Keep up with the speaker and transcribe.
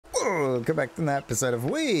Welcome back to an episode of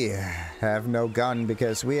We Have No Gun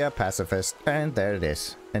because we are pacifist. And there it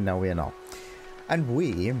is. And no, we are not. And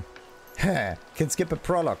we can skip a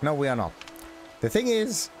prologue. No, we are not. The thing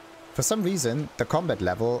is, for some reason, the combat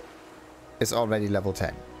level is already level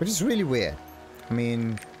 10, which is really weird. I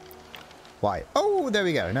mean, why? Oh, there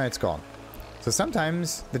we go. Now it's gone. So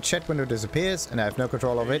sometimes the chat window disappears and I have no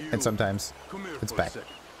control of it, and sometimes it's back.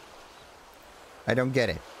 I don't get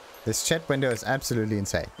it. This chat window is absolutely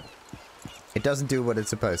insane. It doesn't do what it's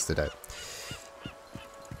supposed to do.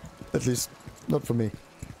 At least, not for me.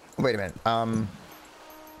 Wait a minute.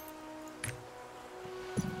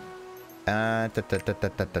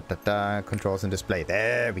 Controls and display.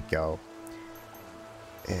 There we go.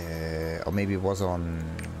 Or maybe it was on...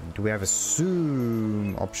 Do we have a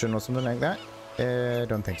zoom option or something like that?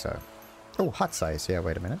 Don't think so. Oh, hut size. Yeah,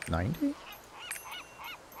 wait a minute. 90?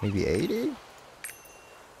 Maybe 80?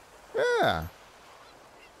 Yeah.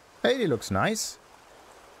 80 looks nice.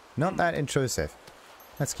 Not that intrusive.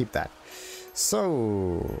 Let's keep that.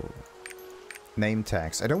 So... Name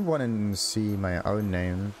tags. I don't want to see my own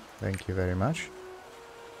name. Thank you very much.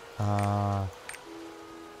 I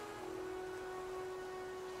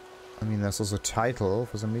mean, there's also a title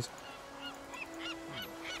for some reason.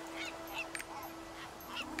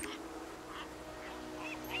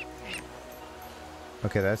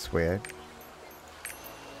 Okay, that's weird.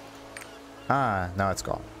 Ah, now it's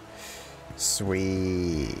gone.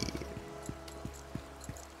 Sweet.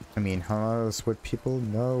 I mean, how else would people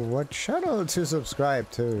know what channel to subscribe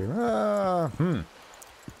to?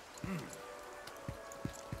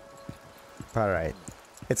 Alright.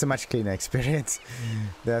 It's a much cleaner experience.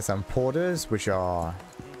 There are some porters, which are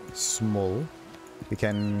small. We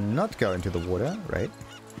can not go into the water, right?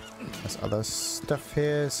 There's other stuff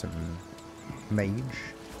here. Some mage.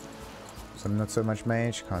 Some not so much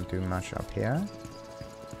mage. Can't do much up here.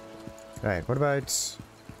 Right, what about...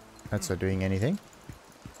 That's not doing anything.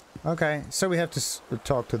 Okay, so we have to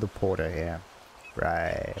talk to the porter here.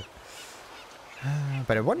 Right.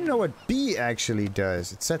 But I want to know what B actually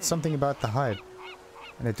does. It said something about the HUD.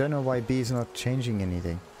 And I don't know why B is not changing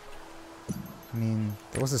anything. I mean,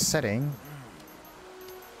 there was a setting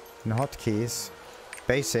in hotkeys,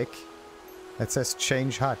 basic, that says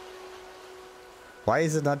change HUD. Why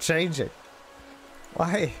is it not changing?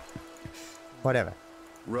 Why? Whatever.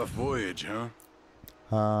 Rough voyage,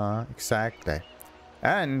 huh? Exactly.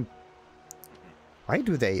 And why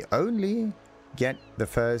do they only get the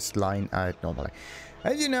first line out normally?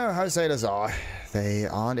 And you know how sailors are. They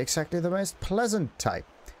aren't exactly the most pleasant type.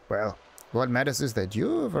 Well, what matters is that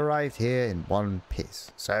you've arrived here in one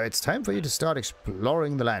piece. So it's time for you to start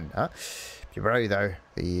exploring the land, huh? Be wary though.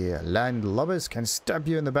 The landlubbers can stab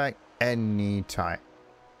you in the back any time.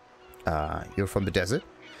 You're from the desert?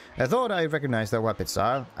 I thought I recognized that weapon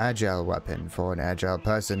style. Agile weapon for an agile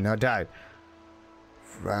person, no doubt.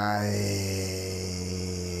 Right.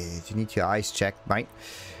 You need your eyes checked, mate.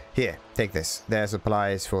 Here, take this. They're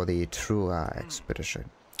supplies for the Trua expedition.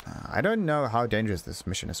 I don't know how dangerous this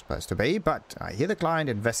mission is supposed to be, but I hear the client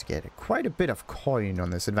investigated quite a bit of coin on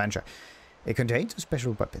this adventure. It contains a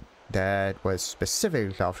special weapon that was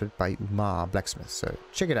specifically crafted by Umar blacksmith, so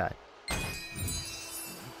check it out.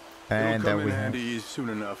 And It'll come then in we have... handy soon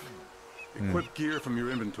enough. Equip gear from your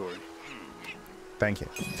inventory. Thank you.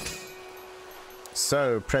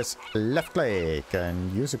 So press left click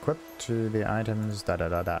and use equip to the items. What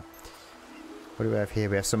do we have here?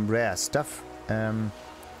 We have some rare stuff.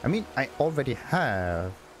 I mean, I already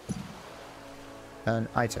have an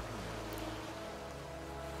item.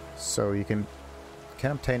 So you can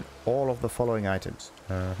obtain all of the following items.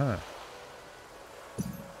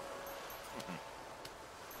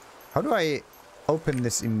 How do I open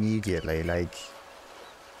this immediately? Like,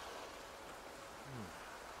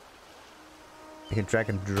 I can drag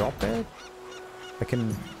and drop it. I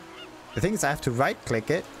can... The thing is, I have to right click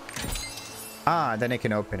it. Ah, then I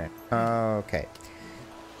can open it. Okay.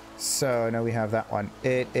 So now we have that one.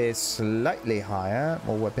 It is slightly higher.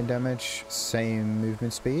 More weapon damage. Same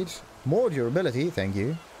movement speed. More durability. Thank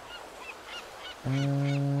you.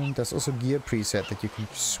 And there's also gear preset that you can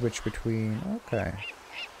switch between. Okay.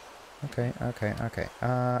 Okay.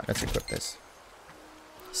 Let's equip this.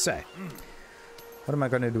 So. What am I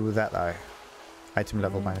going to do with that though? Item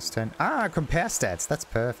level minus 10. Ah, compare stats. That's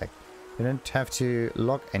perfect. You don't have to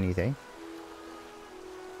log anything.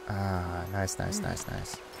 Ah, nice.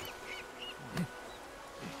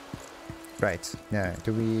 Right. Now,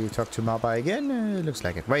 do we talk to Maba again? Looks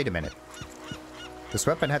like it. Wait a minute. This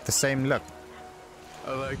weapon had the same look.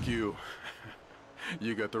 I like you.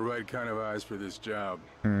 You got the right kind of eyes for this job.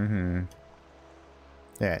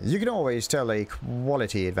 Yeah, you can always tell a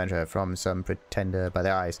quality adventure from some pretender by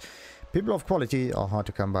their eyes. People of quality are hard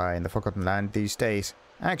to come by in the Forgotten Land these days.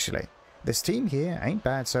 Actually, this team here ain't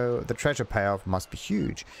bad, so the treasure payoff must be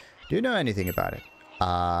huge. Do you know anything about it?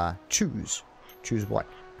 Choose. Choose what?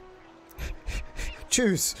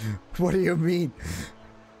 Choose! What do you mean?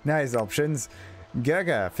 Nice options.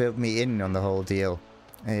 Gerka filled me in on the whole deal.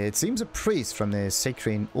 It seems a priest from the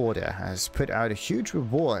Sacred Order has put out a huge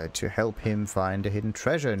reward to help him find a hidden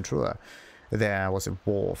treasure in Trua. There was a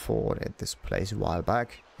war fought at this place a while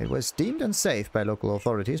back. It was deemed unsafe by local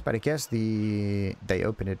authorities, but I guess they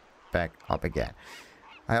opened it back up again.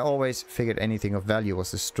 I always figured anything of value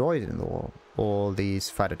was destroyed in the war. All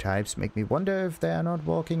these fighter types make me wonder if they are not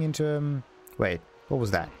walking into... Wait, what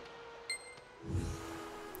was that?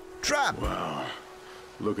 Trap! Wow.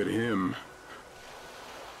 Look at him.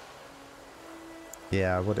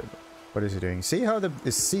 Yeah, what is he doing? See how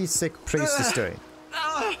the seasick priest is doing.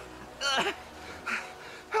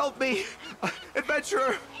 Help me!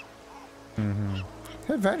 Adventurer!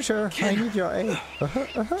 Adventurer, I need your aid.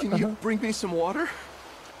 Can you bring me some water?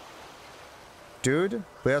 Dude,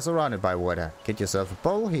 we are surrounded by water. Get yourself a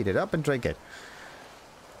bowl, heat it up, and drink it.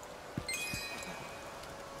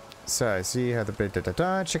 So, see how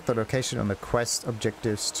the... Check the location on the quest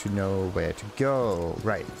objectives to know where to go.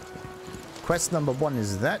 Right. Quest number 1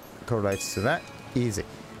 is that. Correlates to that. Easy.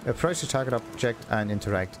 Approach the target object and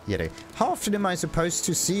interact Yeti. How often am I supposed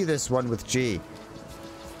to see this one with G?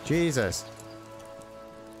 Jesus.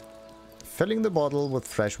 Filling the bottle with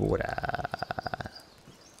fresh water.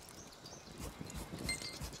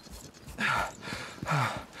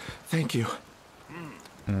 Thank you.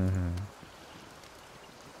 I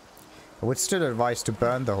would still advise to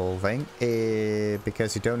burn the whole thing,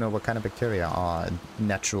 because you don't know what kind of bacteria are in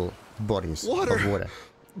natural bodies of water.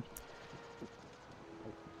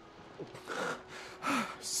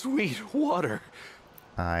 Sweet water.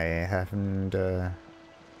 I haven't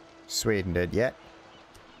sweetened it yet.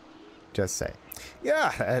 Just say.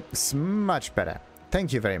 Yeah, it's much better.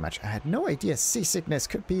 Thank you very much. I had no idea seasickness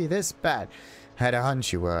could be this bad. I had a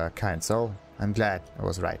hunch you were a kind soul. I'm glad I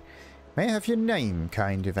was right. May I have your name,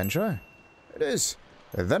 kind adventurer? It is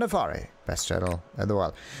TheNefari, best channel in the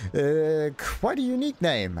world. Quite a unique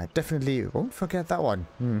name. I definitely won't forget that one.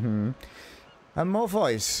 I'm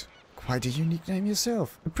Morpheus. Quite a unique name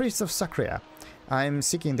yourself. A priest of Sacria. I'm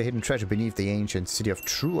seeking the hidden treasure beneath the ancient city of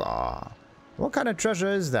Trua. What kind of treasure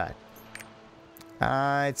is that?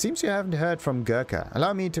 It seems you haven't heard from Gerka.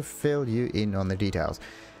 Allow me to fill you in on the details.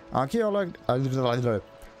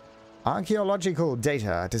 Archaeological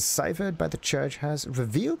data deciphered by the church has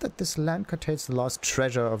revealed that this land contains the lost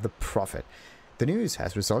treasure of the prophet. The news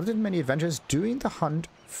has resulted in many adventures doing the hunt,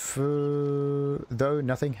 though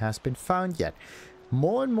nothing has been found yet.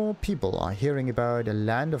 More and more people are hearing about a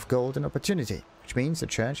land of gold and opportunity, which means the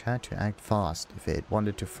church had to act fast if it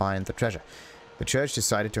wanted to find the treasure. The church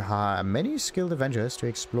decided to hire many skilled adventurers to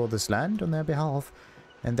explore this land on their behalf,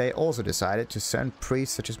 and they also decided to send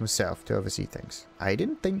priests such as myself to oversee things. I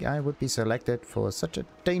didn't think I would be selected for such a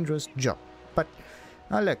dangerous job, but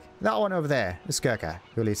look, that one over there is Gerka,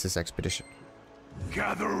 who leads this expedition.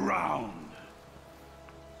 Gather round.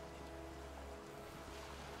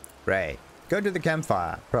 Right. Go to the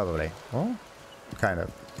campfire, probably. Or kind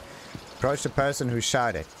of. Approach the person who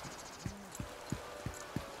shouted.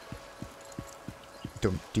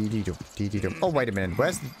 Dum dee dee dum dee dee dum. Oh, wait a minute.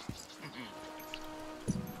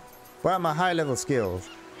 Where are my high-level skills?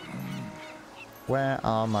 Where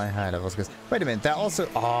are my high-level skills? Wait a minute. They're also...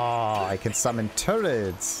 Oh, I can summon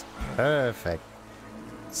turrets. Perfect.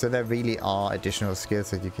 So there really are additional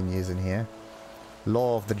skills that you can use in here.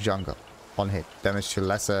 Law of the jungle. On hit. Damage to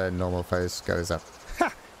lesser and normal foes goes up.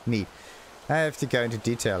 Ha! Neat. I have to go into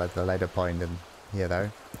detail at the later point in here, though.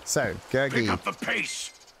 So, Gergi. Pick up the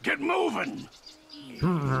pace. Get moving.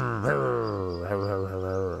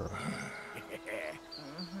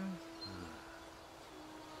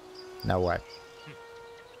 Now what?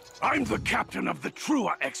 I'm the captain of the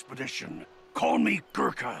Trua expedition. Call me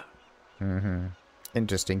Gerka.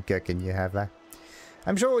 Interesting Gerkin you have there.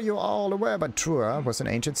 I'm sure you're all aware, but Trua was an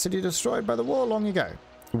ancient city destroyed by the war long ago.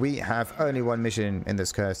 We have only one mission in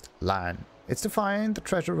this cursed land. It's to find the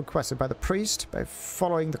treasure requested by the priest by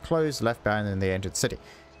following the clues left behind in the ancient city,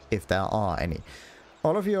 if there are any.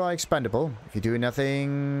 All of you are expendable. If you do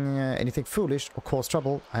anything foolish or cause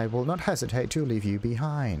trouble, I will not hesitate to leave you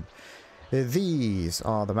behind. These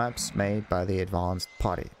are the maps made by the advanced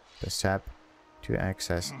party. Press tab to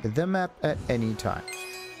access the map at any time.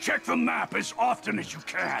 Check the map as often as you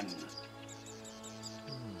can.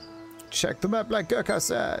 Check the map like Gerka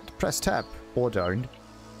said. Press tab or don't.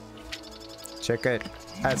 Check it.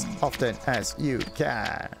 as often as you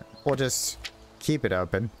can. Or just keep it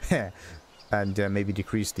open. And maybe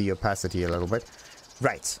decrease the opacity a little bit.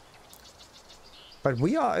 Right. But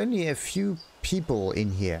we are only a few people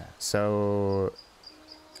in here. So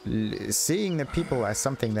seeing the people as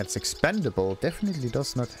something that's expendable definitely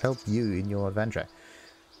does not help you in your adventure.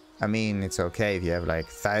 I mean, it's okay if you have like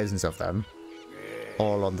thousands of them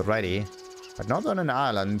all on the ready, but not on an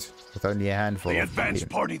island with only a handful. The of advance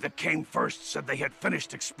people. party that came first said they had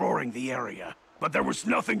finished exploring the area, but there was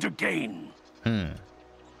nothing to gain.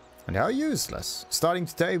 And how useless. Starting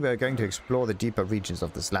today, we are going to explore the deeper regions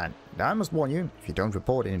of this land. And I must warn you, if you don't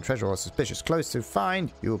report any treasure or suspicious clothes to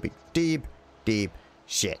find, you will be deep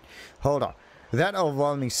shit. Hold on. That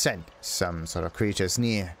overwhelming scent. Some sort of creatures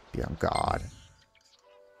near. Be on guard.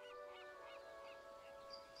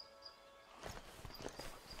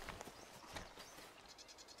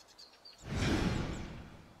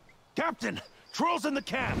 Captain, trolls in the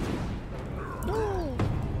camp.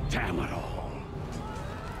 Damn it all.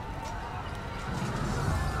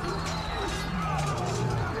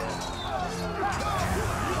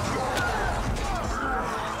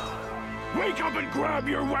 Wake up and grab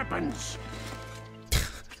your weapons.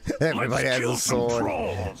 Everybody Let's has kill a some sword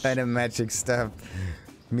trolls. and a magic stuff.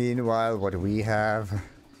 Meanwhile, what do we have?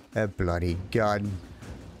 A bloody gun.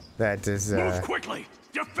 That is Move quickly.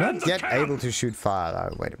 Defend not the yet camp. able to shoot fire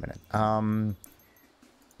though. Wait a minute. I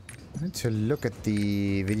need to look at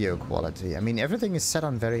the video quality. I mean, everything is set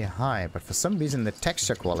on very high, but for some reason the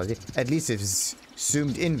texture quality, at least if it's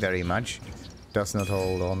zoomed in very much, does not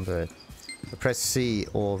hold on to it. Press C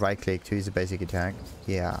or right click to use a basic attack.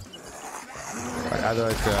 Yeah. But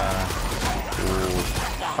otherwise,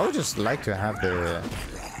 I would just like to have the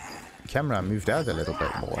camera moved out a little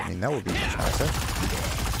bit more. I mean, that would be much nicer.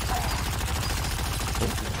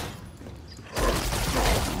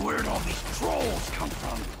 Where'd all these trolls come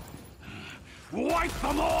from? Wipe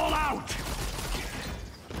them all out!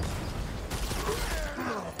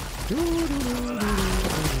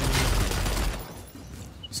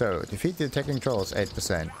 So, defeat the attacking trolls,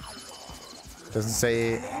 8%. Doesn't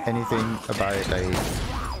say anything about it, like...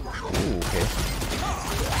 Ooh, okay.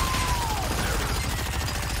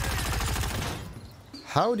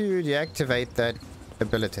 How do you deactivate that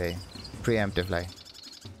ability preemptively?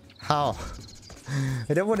 How?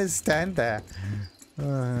 I don't want to stand there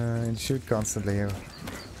and shoot constantly. I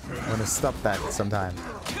want to stop that sometime.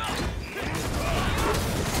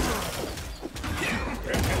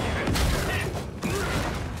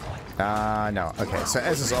 No. Okay, so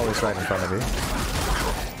S is always right in front of you.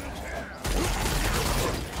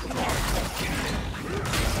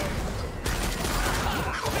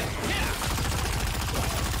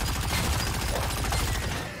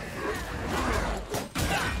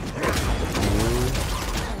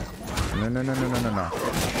 No.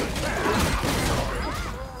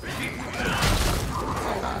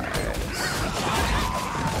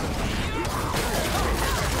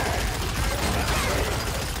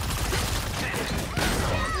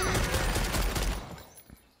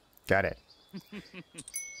 Got it.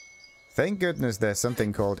 Thank goodness there's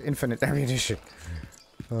something called infinite ammunition.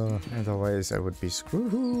 Otherwise I would be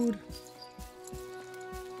screwed.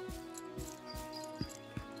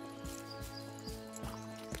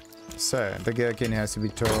 So, the Gerkin has to be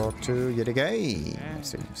talked to yet again, it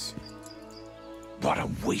seems. What a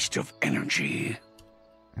waste of energy.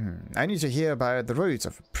 I need to hear about the routes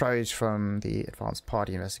of approach from the advanced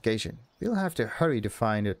party investigation. We'll have to hurry to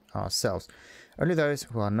find it ourselves. Only those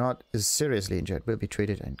who are not as seriously injured will be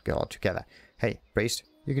treated and go out together. Hey, priest,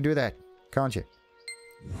 you can do that, can't you?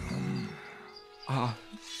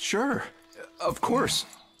 Sure. Of course.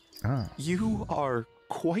 Ah. You are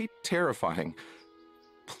quite terrifying.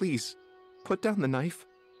 Please, put down the knife.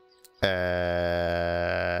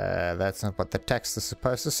 That's not what the text is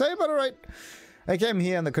supposed to say, but alright. I came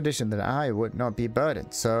here on the condition that I would not be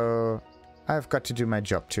burdened, so I've got to do my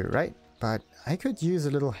job too, right? But I could use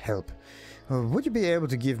a little help. Would you be able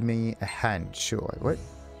to give me a hand? Sure, what?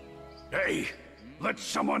 Hey, let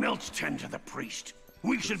someone else tend to the priest.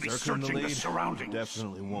 We should be searching the surroundings.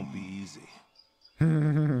 Definitely won't be easy.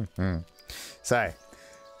 So,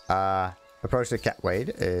 approach the catway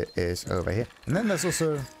is over here. And then there's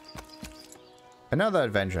also another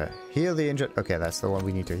adventure. Heal the injured. Okay, that's the one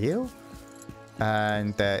we need to heal.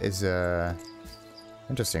 And there is a...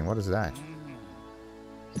 Interesting, what is that?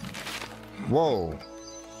 Whoa.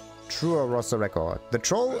 Trua roster record. The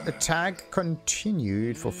troll attack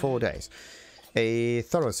continued for 4 days. A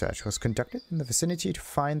thorough search was conducted in the vicinity to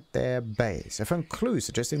find their base. I found clues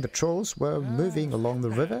suggesting the trolls were moving along the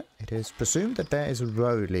river. It is presumed that there is a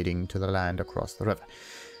road leading to the land across the river.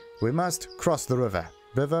 We must cross the river.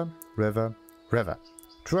 River, river, river.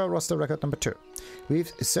 Trua roster record number 2.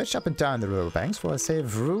 We've searched up and down the riverbanks for a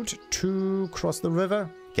safe route to cross the river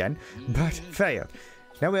again, but failed.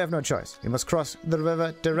 Now we have no choice. We must cross the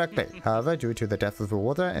river directly. However, due to the depth of the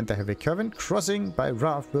water and the heavy current, crossing by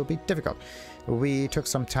raft will be difficult. We took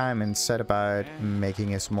some time and set about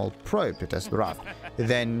making a small probe to test the raft.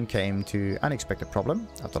 Then came to unexpected problem.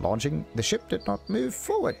 After launching, the ship did not move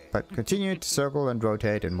forward, but continued to circle and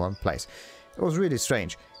rotate in one place. It was really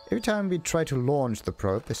strange. Every time we tried to launch the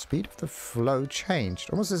probe, the speed of the flow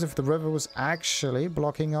changed, almost as if the river was actually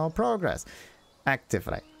blocking our progress.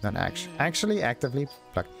 Actively, not actually actively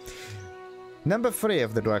blocked. Number 3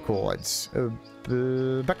 of the records.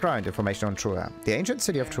 Background information on Trua. The ancient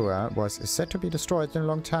city of Trua was said to be destroyed a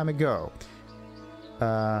long time ago.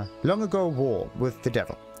 Long ago war with the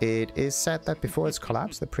devil. It is said that before its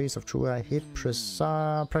collapse, the priests of Trua hid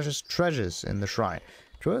precious treasures in the shrine.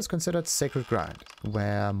 Trua is considered sacred ground,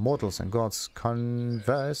 where mortals and gods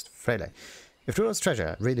conversed freely. If Trua's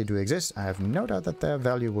treasure really do exist, I have no doubt that their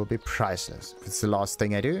value will be priceless. If it's the last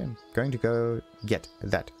thing I do, I'm going to go get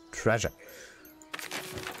that treasure.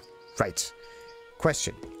 Right.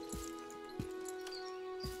 Question.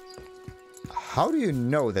 How do you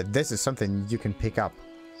know that this is something you can pick up?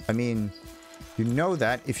 I mean, you know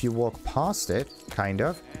that if you walk past it, kind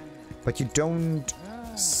of, but you don't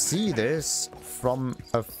see this from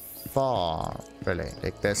afar, really.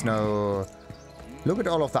 Like, there's no... Look at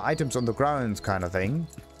all of the items on the ground kind of thing.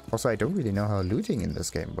 Also, I don't really know how looting in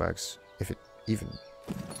this game works. If it even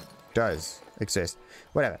does exist.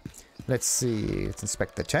 Whatever. Let's see. Let's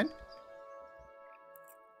inspect the tent.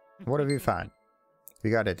 What have you found?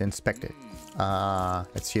 We got it inspected.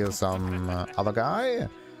 Let's heal some other guy.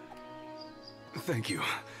 Thank you.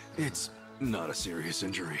 It's not a serious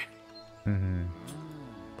injury.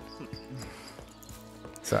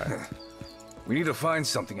 So. We need to find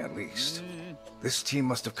something at least. This team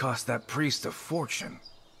must have cost that priest a fortune.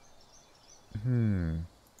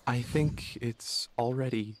 I think it's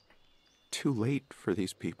already too late for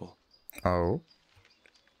these people. Oh.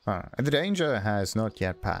 The danger has not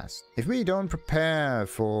yet passed. If we don't prepare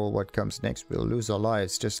for what comes next, we'll lose our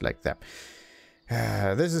lives just like that.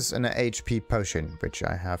 This is an HP potion, which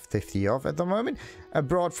I have 50 of at the moment.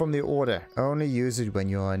 Brought from the order. Only use it when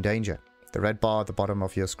you're in danger. The red bar at the bottom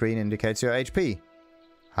of your screen indicates your HP.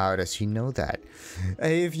 How does he know that?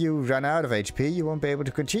 If you run out of HP, you won't be able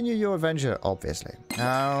to continue your adventure, obviously.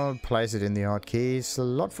 I'll place it in the hotkey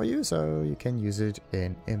slot for you, so you can use it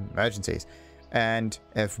in emergencies. And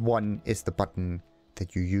F1 is the button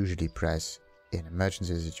that you usually press in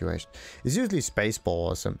emergency situations. It's usually spacebar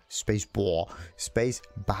or some spacebar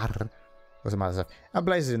or some other stuff. I'll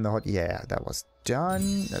place it in the hot. Yeah, that was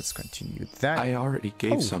done. Let's continue that. I already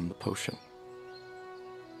gave some the potion.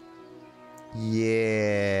 Yeah,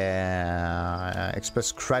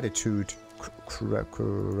 express gratitude.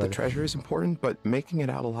 The treasure is important, but making it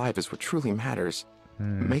out alive is what truly matters.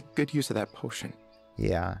 Make good use of that potion.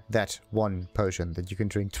 Yeah, that one potion that you can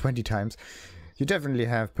drink 20 times. You definitely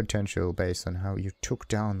have potential based on how you took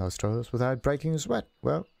down those trolls without breaking a sweat.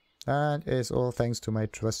 Well, that is all thanks to my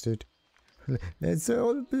trusted... It's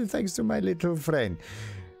all thanks to my little friend.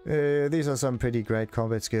 These are some pretty great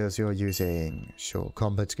combat skills you're using. Sure,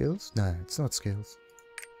 combat skills? No, it's not skills.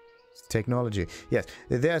 It's technology. Yes,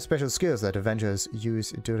 they are special skills that Avengers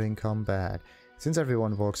use during combat. Since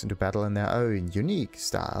everyone walks into battle in their own unique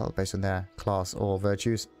style, based on their class or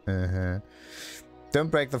virtues. Don't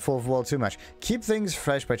break the fourth wall too much. Keep things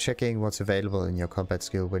fresh by checking what's available in your combat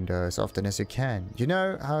skill window as often as you can. You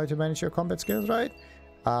know how to manage your combat skills, right?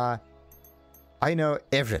 I know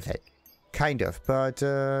everything. Kind of, but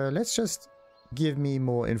let's just give me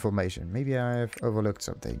more information. Maybe I've overlooked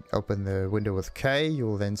something. Open the window with K,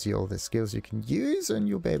 you'll then see all the skills you can use and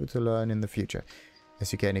you'll be able to learn in the future.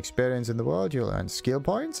 As you gain experience in the world, you'll earn skill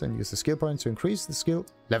points and use the skill points to increase the skill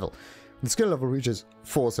level. When the skill level reaches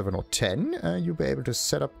 4, 7 or 10, you'll be able to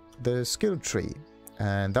set up the skill tree.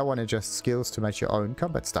 And that one adjusts skills to match your own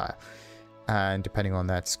combat style. And depending on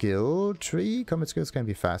that skill tree, combat skills can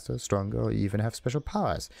be faster, stronger, or even have special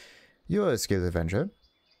powers. You're a skilled Avenger,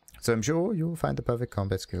 so I'm sure you'll find the perfect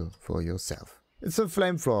combat skill for yourself. It's a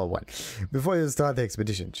flamethrower one. Before you start the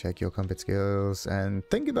expedition, check your combat skills and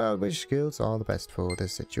think about which skills are the best for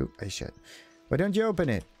this situation. Why don't you open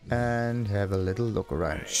it and have a little look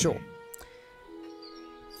around? Sure.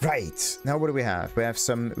 Right, now what do we have? We have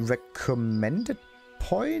some recommended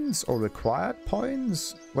points or required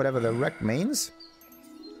points, whatever the rec means.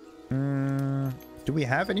 Do we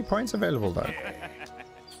have any points available though?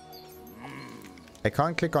 I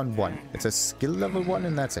can't click on one. It's a skill level 1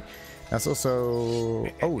 and that's it. That's also...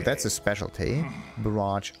 Oh, that's a specialty.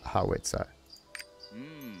 Barrage howitzer.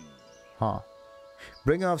 Huh.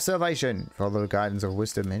 Bringer of salvation. Follow the guidance of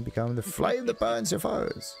wisdom and become the flame that burns your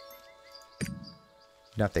foes.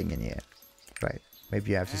 Nothing in here. Right.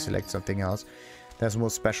 Maybe you have to select something else. There's more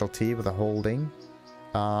specialty with a holding.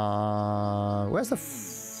 Where's the...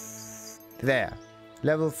 There.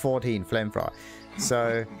 Level 14 flamethrower.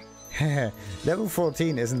 So... level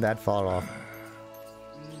 14 isn't that far off.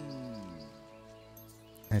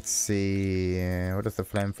 Let's see. What does the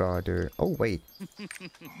flamethrower do? Oh, wait.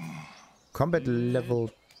 Combat level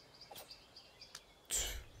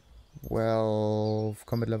 12.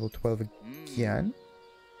 Combat level 12 again.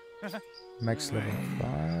 Max level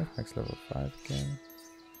 5. Max level 5 again.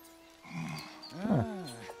 Huh.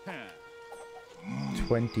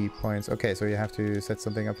 20 points. Okay, so you have to set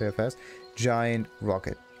something up here first. Giant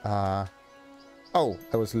rocket. Oh,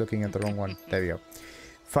 I was looking at the wrong one. There we go.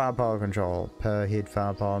 Firepower control. Per hit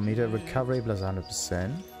firepower meter. Recovery plus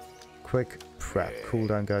 100%. Quick prep.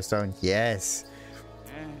 Cooldown goes down. Yes.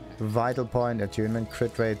 Vital point attunement.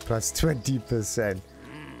 Crit rate plus 20%.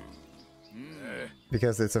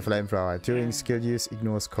 Because it's a flamethrower. During skill use,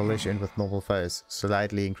 ignores collision with normal foes.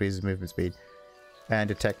 Slightly increases movement speed. And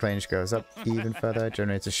attack range goes up even further.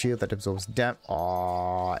 Generates a shield that absorbs damage.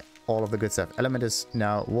 Oh, all of the good stuff. Element is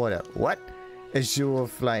now water. What? Azure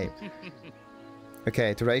flame.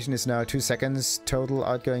 Okay, duration is now 2 seconds. Total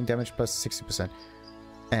outgoing damage plus 60%.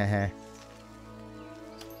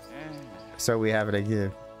 So we have like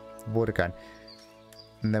a water gun.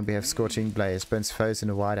 And then we have Scorching Blaze. Burns foes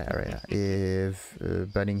in a wider area. If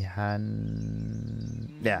Burning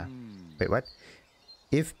Hand... Yeah. Wait, what?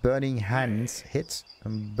 If Burning Hands hits,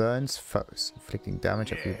 burns foes. Inflicting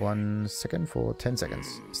damage every 1 second for 10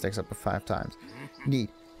 seconds. Stacks up to 5 times.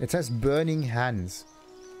 Neat. It says Burning Hands.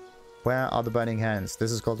 Where are the burning hands?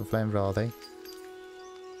 This is called the flamethrower thing.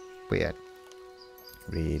 Weird.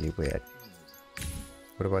 Really weird.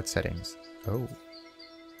 What about settings? Oh.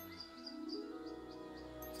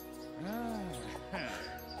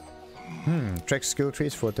 Track skill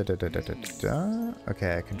trees for Okay,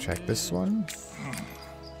 I can check this one.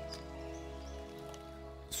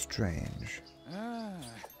 Strange.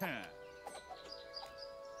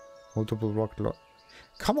 Multiple rocket.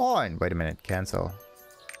 Come on! Wait a minute, cancel.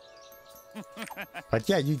 But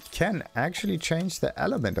yeah, you can actually change the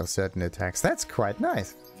element of certain attacks. That's quite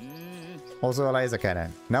nice. Also a laser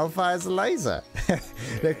cannon. Now fires a laser.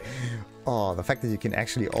 Like, oh, the fact that you can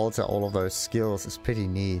actually alter all of those skills is pretty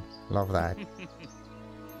neat. Love that.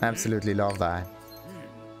 Absolutely love that.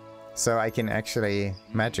 So I can actually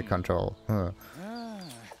magic control. Huh.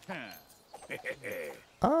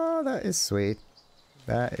 Oh, that is sweet.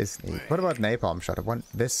 That is neat. What about napalm shot? I want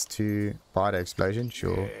this to fire the explosion.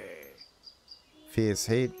 Sure. Fierce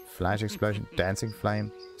heat, flash explosion, dancing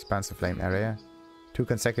flame, expands the flame area. 2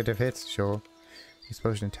 consecutive hits, sure.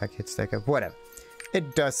 Explosion attack hit stack up, whatever.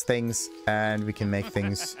 It does things, and we can make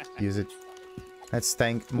things use it. Let's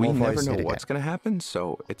thank Morpheus. We never know what's going to happen,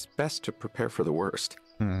 so it's best to prepare for the worst.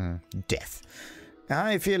 Death.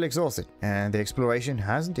 I feel exhausted, and the exploration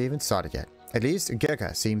hasn't even started yet. At least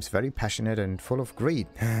Gerka seems very passionate and full of greed.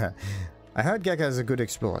 I heard Gerka is a good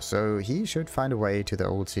explorer, so he should find a way to the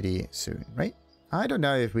old city soon, right? I don't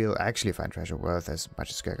know if we'll actually find treasure worth as much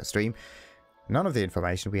as Gerka's dream. None of the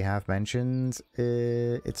information we have mentions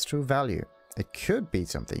its true value. It could be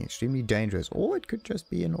something extremely dangerous, or it could just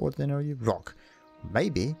be an ordinary rock.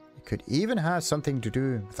 Maybe it could even have something to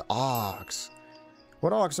do with arks.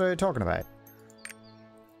 What arks are you talking about?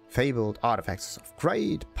 Fabled artifacts of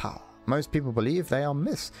great power. Most people believe they are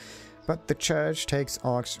myths, but the church takes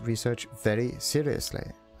arks research very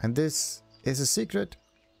seriously. And this is a secret,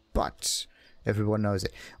 but everyone knows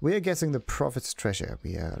it. We are guessing the prophet's treasure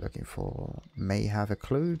we are looking for may have a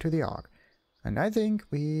clue to the ark. And I think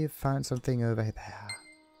we found something over there.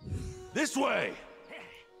 This way!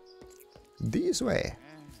 This way.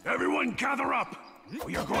 Everyone gather up!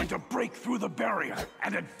 We are going to break through the barrier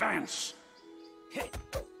and advance.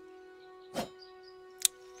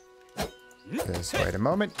 Just wait a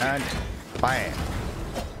moment and bam!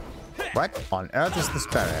 What on earth is this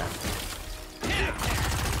barrier?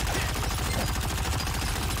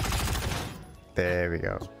 There we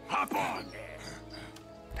go. Hop on!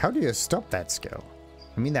 How do you stop that skill?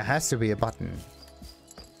 I mean, there has to be a button.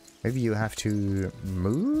 Maybe you have to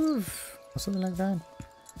move or something like that?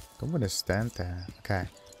 Don't want to stand there. Okay.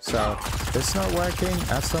 So, this not working,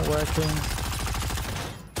 that's not working.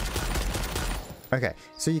 Okay,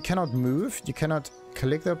 so you cannot move, you cannot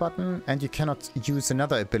click the button, and you cannot use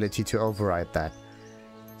another ability to override that.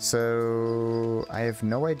 So, I have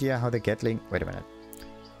no idea how the Gatling... Wait a minute.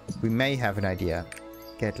 we may have an idea.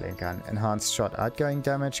 Gatling gun. Enhanced shot outgoing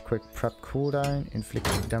damage, quick prep cooldown,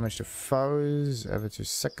 inflicting damage to foes every 2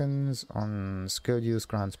 seconds. On skill use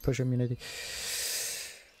grants push immunity.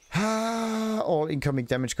 All incoming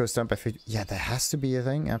damage goes down by 50. Yeah, there has to be a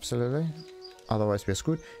thing, absolutely. Otherwise we're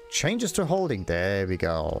screwed. Changes to holding. There we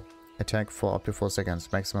go. Attack for up to 4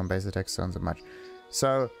 seconds. Maximum base attack sounds so much.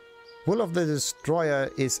 So, Will of the Destroyer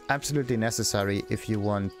is absolutely necessary if you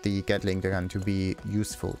want the Gatling gun to be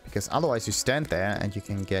useful. Because otherwise you stand there and you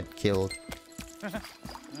can get killed.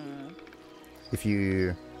 If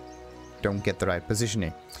you don't get the right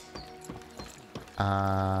positioning.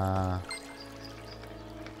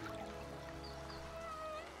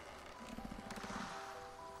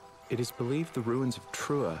 It is believed the ruins of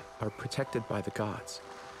Trua are protected by the gods.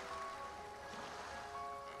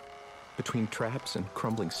 Between traps and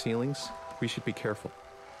crumbling ceilings, we should be careful.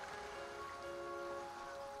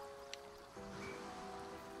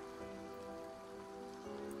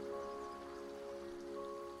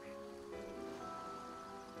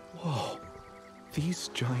 Whoa! These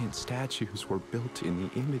giant statues were built in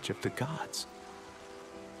the image of the gods.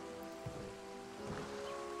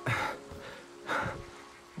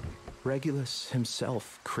 Regulus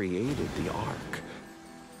himself created the Ark,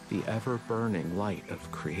 the ever-burning light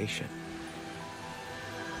of creation.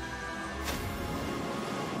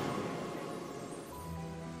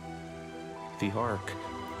 The Ark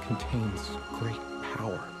contains great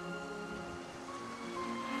power.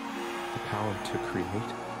 The power to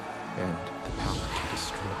create and the power to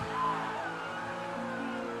destroy.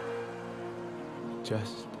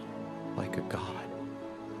 Just like a god.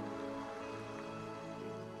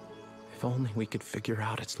 If only we could figure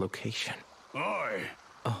out its location. Oi!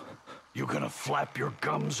 You gonna flap your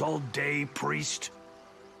gums all day, priest?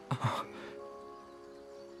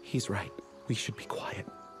 He's right. We should be quiet.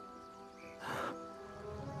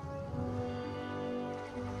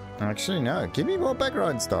 Actually, no. Give me more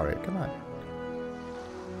background story. Come on.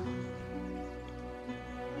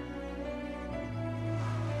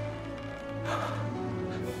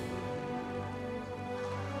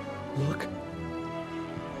 Look.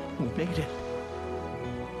 We made it.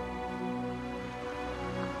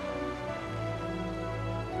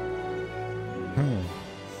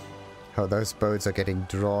 How those boats are getting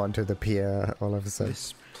drawn to the pier all of a sudden.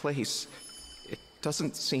 This place, it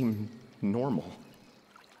doesn't seem normal.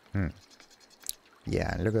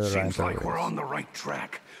 Yeah, look at the Seems like areas. we're on the right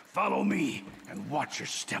track. Follow me and watch your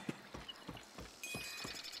step.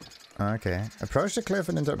 Okay. Approach the cliff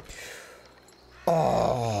and enter.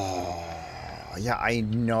 Oh, yeah, I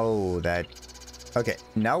know that. Okay,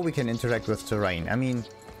 now we can interact with terrain. I mean,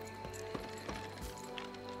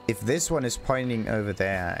 if this one is pointing over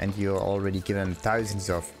there and you're already given thousands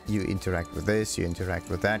of, you interact with this, you interact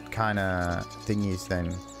with that kind of thingies,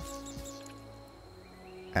 then.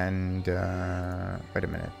 And, wait a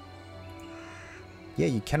minute. Yeah,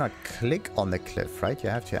 you cannot click on the cliff, right? You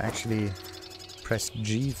have to actually press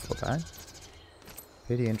G for that.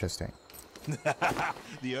 Pretty interesting.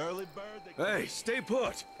 The early bird. Hey, stay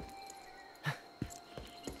put.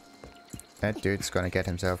 That dude's gonna get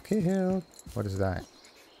himself killed. What is that?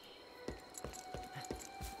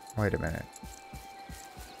 Wait a minute.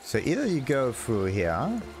 So either you go through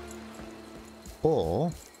here,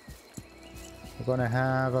 or we're gonna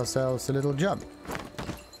have ourselves a little jump.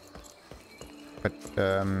 But,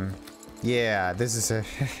 yeah, this is a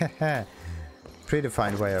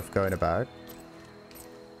predefined way of going about.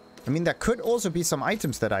 I mean, there could also be some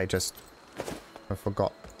items that I just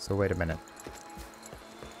forgot. So wait a minute.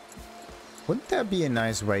 Wouldn't there be a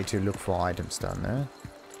nice way to look for items down there?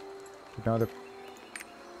 You know, the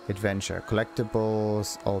adventure,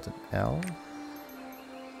 collectibles, Alt and L.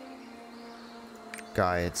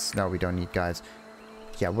 Guides. No, we don't need guides.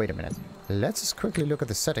 Yeah, wait a minute. Let's just quickly look at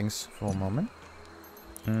the settings for a moment.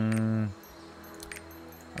 I'm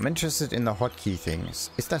interested in the hotkey things.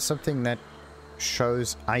 Is there something that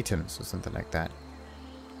shows items or something like that?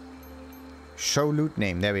 Show loot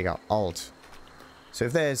name. There we go. Alt. So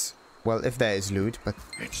if there's... Well, if there is loot, but...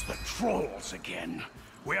 It's the trolls again.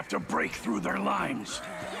 We have to break through their lines.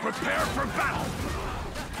 Prepare for battle.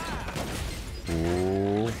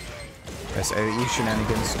 Ooh. There's AoE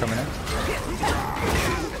shenanigans coming in.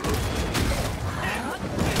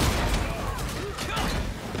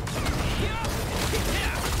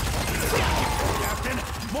 Captain,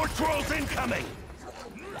 more trolls incoming.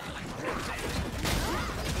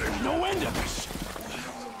 There's no end to this.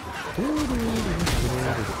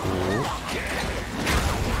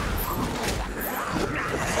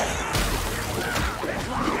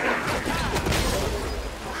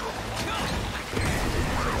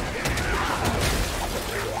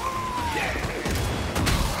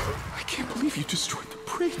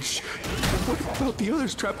 The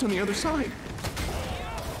others trapped on the other side.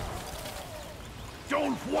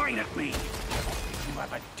 Don't whine at me! If you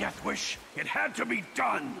have a death wish, it had to be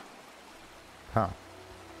done! Huh.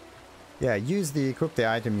 Yeah, use the equip the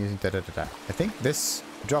item using da-da-da-da. I think this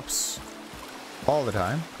drops all the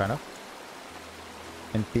time, kind of.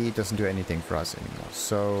 And B doesn't do anything for us anymore.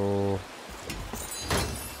 So...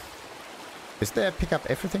 is there a pick up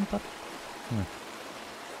everything button?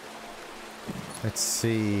 Let's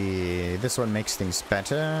see... this one makes things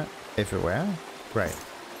better everywhere. Great.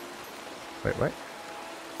 Wait, wait.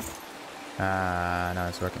 Now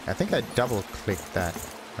it's working. I think I double-clicked that.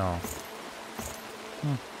 No.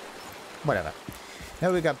 Whatever.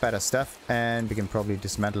 Now we got better stuff, and we can probably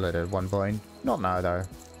dismantle it at one point. Not now, though.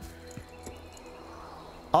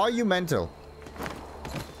 Are you mental?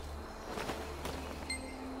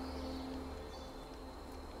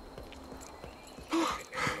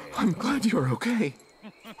 I'm glad you're okay.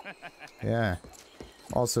 Yeah.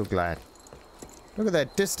 Also glad. Look at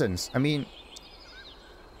that distance. I mean...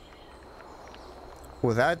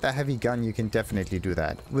 without the heavy gun, you can definitely do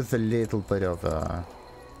that. With a little bit of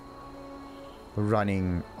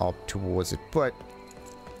running up towards it. But...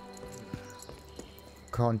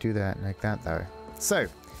 can't do that like that, though. So...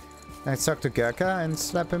 let's talk to Gerka and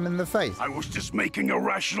slap him in the face. I was just making a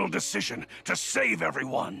rational decision to save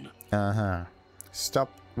everyone. Uh-huh.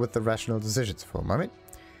 Stop with the rational decisions for a moment.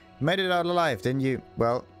 You made it out alive, didn't you?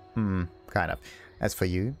 Well, kind of. As for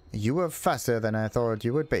you, you were faster than I thought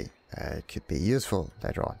you would be. It could be useful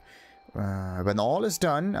later on. When all is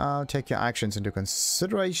done, I'll take your actions into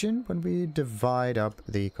consideration when we divide up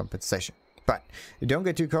the compensation. But don't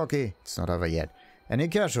get too cocky. It's not over yet. Any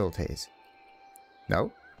casualties?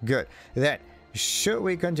 No? Good. Then, should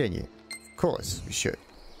we continue? Of course we should.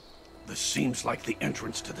 This seems like the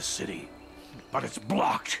entrance to the city, but it's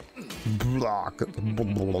blocked. Block.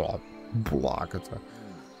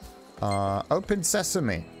 Open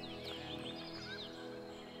sesame.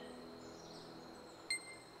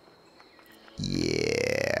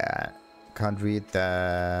 Yeah. Can't read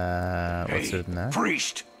the... what's Hey, written there?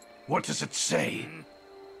 priest, what does it say?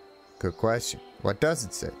 Good question. What does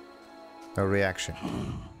it say? No reaction.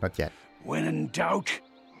 Not yet. When in doubt,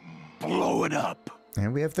 blow it up.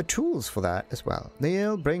 And we have the tools for that as well.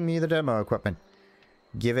 Neil, bring me the demo equipment.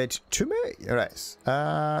 Give it to me. Alright.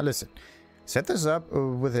 Listen. Set this up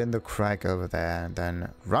within the crack over there and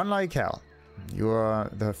then run like hell. You are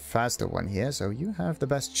the faster one here, so you have the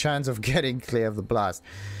best chance of getting clear of the blast.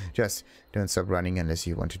 Just don't stop running unless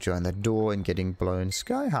you want to join the door and getting blown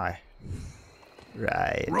sky high.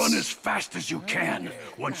 Right. Run as fast as you can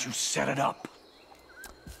once you set it up.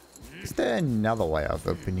 Is there another way of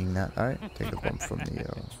opening that? Alright, take the bomb from the...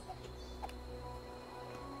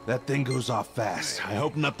 That thing goes off fast. I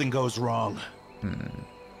hope nothing goes wrong.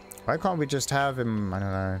 Why can't we just have him, I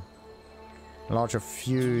don't know, launch a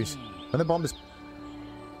fuse? When the bomb is...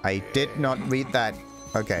 I did not read that.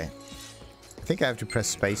 Okay. I think I have to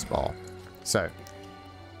press spacebar. So.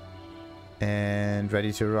 And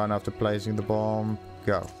ready to run after placing the bomb.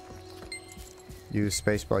 Go. Use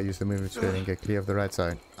spacebar, use the movement speed and get clear of the right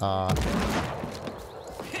side.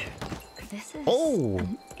 This is Oh!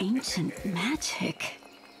 an ancient magic.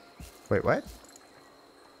 Wait, what?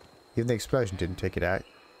 Even the explosion didn't take it out.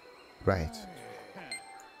 Right.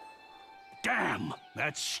 Damn,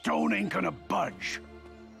 that stone ain't gonna budge.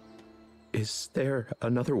 Is there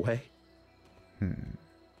another way? Oh,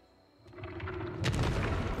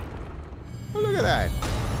 look at that.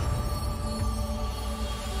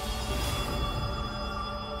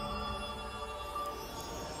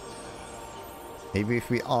 Maybe if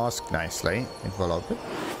we ask nicely, it will open.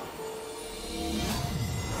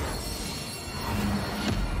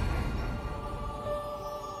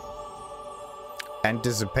 And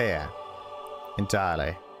disappear.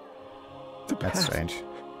 Entirely. The That's path. strange.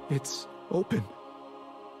 It's open.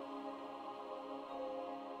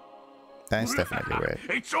 That's definitely weird.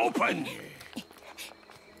 It's open!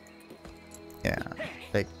 Yeah.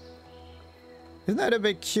 Like, isn't that a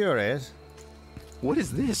bit curious? What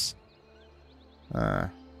is this?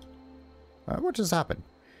 What just happened?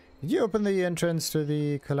 Did you open the entrance to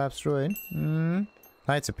the collapsed ruin?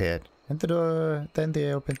 Lights appeared. And the door. Then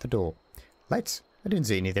they opened the door. Lights? I didn't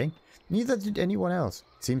see anything. Neither did anyone else.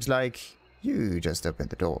 Seems like you just opened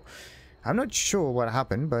the door. I'm not sure what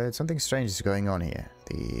happened, but something strange is going on here.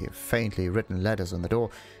 The faintly written letters on the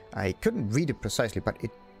door. I couldn't read it precisely, but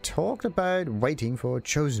it talked about waiting for a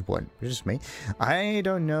chosen one, which is me. I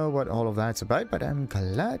don't know what all of that's about, but I'm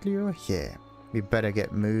glad you're here. We better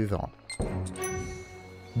get move on.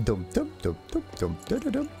 Dum dum dum dum dum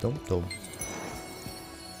dum dum dum dum.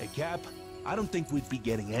 Hey, Cap, I don't think we'd be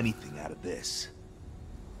getting anything out of this.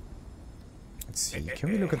 Let's see.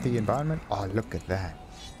 Can we look at the environment? Oh, look at that.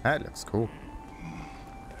 That looks cool.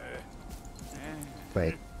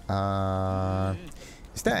 Wait.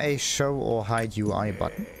 Is there a show or hide UI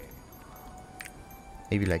button?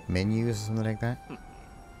 Maybe like menus or something like that?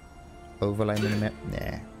 Overlay minimap?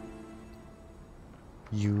 Nah.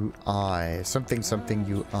 UI. Something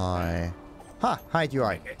UI. Ha! Hide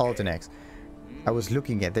UI. Alt and X. I was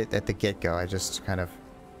looking at it at the get-go. I just kind of...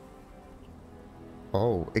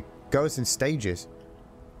 Oh, it goes in stages.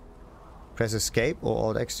 Press escape or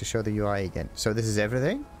Alt X to show the UI again. So this is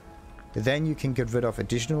everything? Then you can get rid of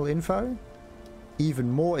additional info. Even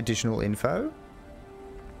more additional info.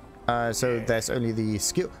 So there's only the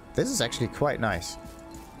skill. This is actually quite nice.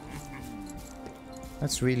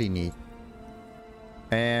 That's really neat.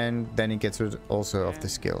 And then it gets rid also of the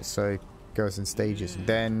skills. So it goes in stages.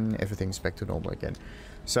 Then everything's back to normal again.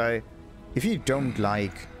 So if you don't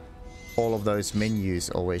like all of those menus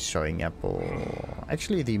always showing up, or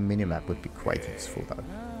actually the minimap would be quite useful though.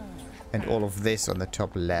 And all of this on the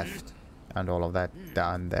top left and all of that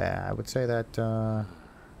down there. I would say that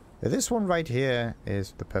this one right here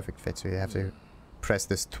is the perfect fit. So you have to press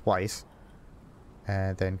this twice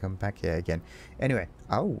and then come back here again. Anyway,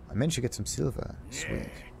 oh, I managed to get some silver. Sweet.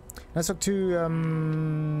 Let's talk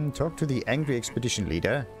to the angry expedition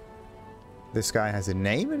leader. This guy has a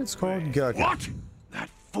name and it's called Gerka. What? That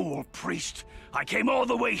fool priest! I came all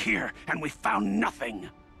the way here and we found nothing.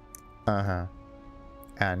 Uh-huh.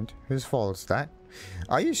 And whose fault is that?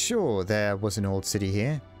 Are you sure there was an old city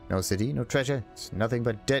here? No city, no treasure. It's nothing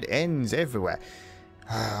but dead ends everywhere.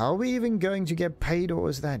 Are we even going to get paid, or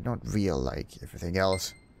is that not real like everything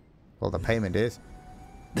else? Well, the payment is.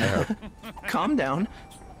 I hope. Calm down.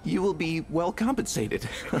 You will be well compensated.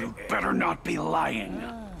 You better not be lying.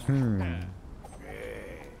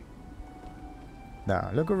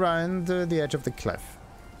 Now, look around the edge of the cliff.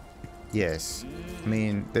 Yes. I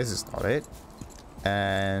mean, this is not it.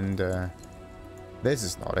 And this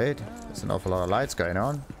is not it. There's an awful lot of lights going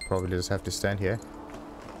on. Probably just have to stand here.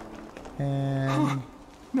 And...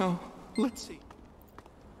 No, let's see.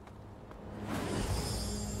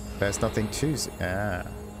 There's nothing to see. Ah.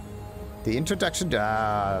 The introduction.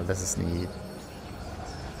 Ah, this is neat.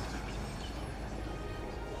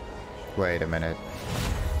 Wait a minute.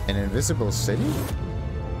 An invisible city?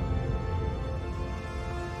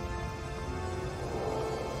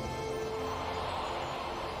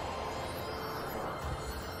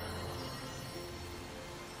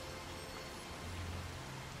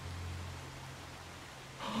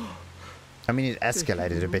 I mean, it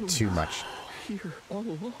escalated a bit too much. Here all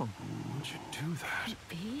along. Why would you do that?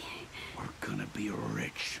 Be? We're gonna be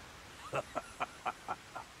rich.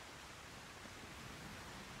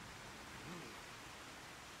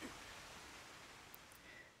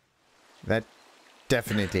 That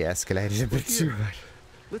definitely escalated a bit too much.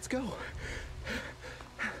 Let's go.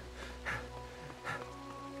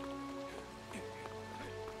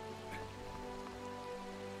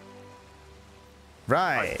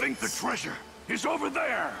 Right. I think the treasure is over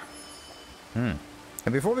there. And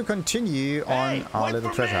before we continue on our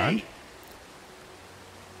little treasure hunt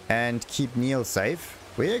and keep Neil safe,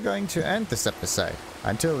 we're going to end this episode.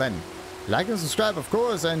 Until then, like and subscribe, of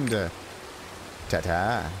course, and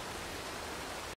ta-ta.